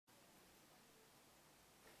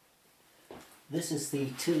This is the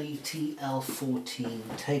Tilley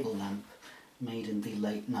TL14 table lamp made in the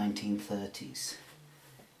late 1930s.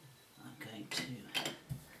 I'm going to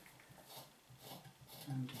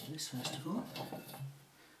undo this first of all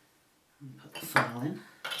and put the funnel in,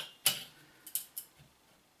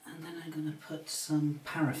 and then I'm going to put some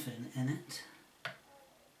paraffin in it.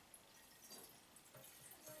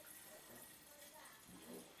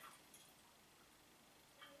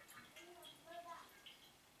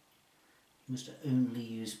 You must only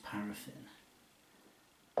use paraffin.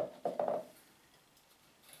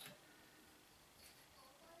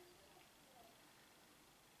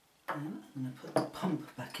 Then I'm going to put the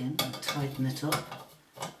pump back in and tighten it up,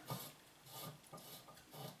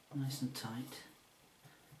 nice and tight,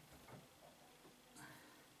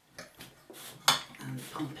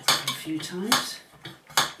 and pump it a few times.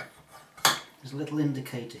 There's a little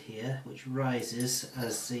indicator here which rises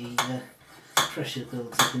as the pressure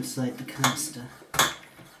builds up inside the canister.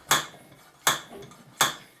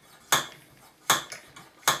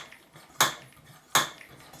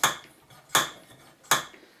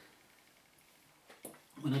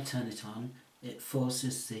 When I turn it on, it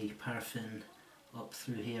forces the paraffin up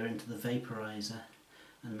through here into the vaporizer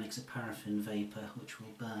and makes a paraffin vapour which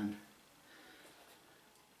will burn.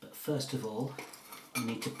 But first of all, we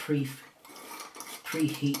need to preheat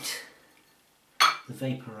the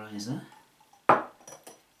vaporizer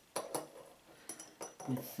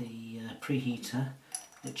with the preheater,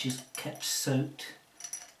 which is kept soaked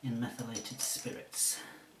in methylated spirits.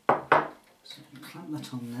 So you can clamp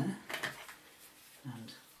that on there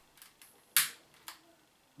and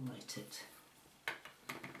light it.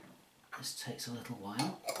 This takes a little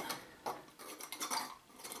while.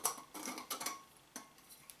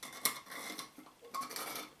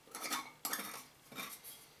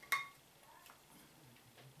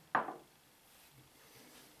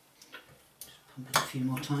 Pump it a few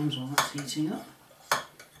more times while that's heating up.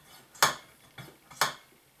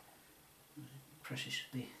 Pressure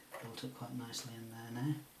should be built up quite nicely in there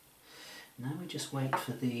now. Now we just wait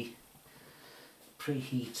for the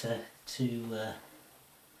preheater to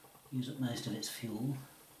use up most of its fuel.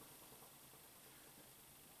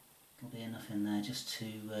 There'll be enough in there just to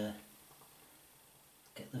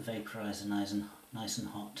get the vaporizer nice and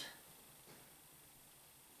hot.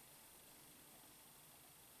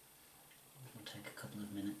 Take a couple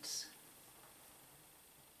of minutes.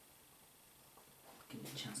 Give me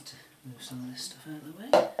a chance to move some of this stuff out of the way.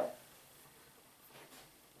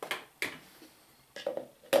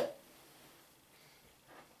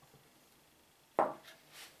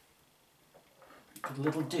 Got a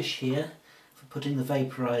little dish here for putting the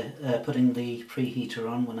putting the preheater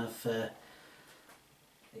on when I've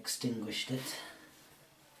extinguished it.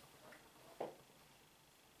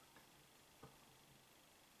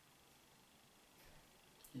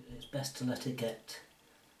 It's best to let it get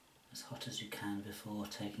as hot as you can before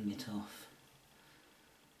taking it off.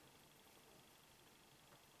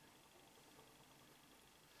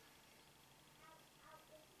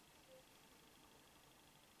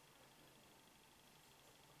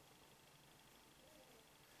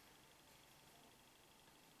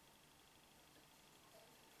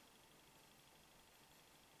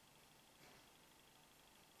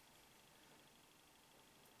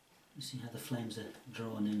 You see how the flames are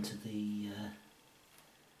drawn into the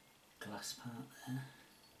glass part there,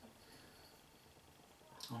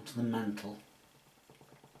 onto the mantle.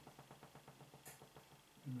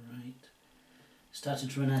 Right, started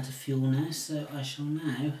to run out of fuel now, so I shall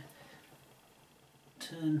now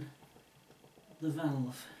turn the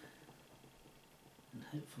valve and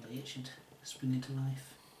hopefully it should spring into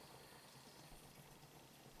life.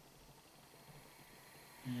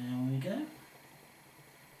 There we go.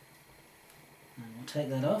 And we'll take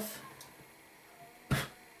that off and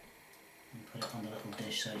put it on the little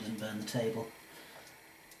dish so it doesn't burn the table.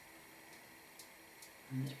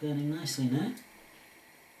 And it's burning nicely now.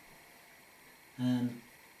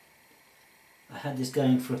 I had this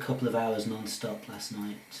going for a couple of hours non-stop last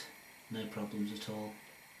night, no problems at all.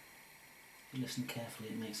 If you listen carefully,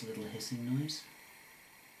 it makes a little hissing noise.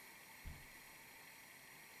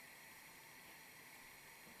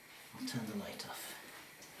 I'll turn the light off.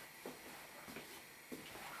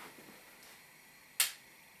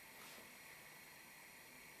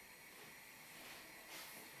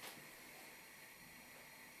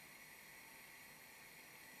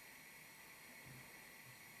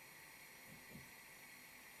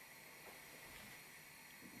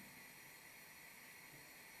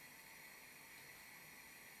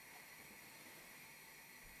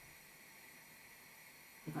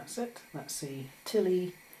 That's it. That's the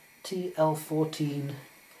Tilley TL14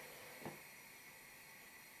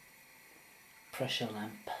 pressure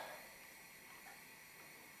lamp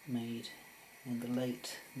made in the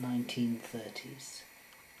late 1930s.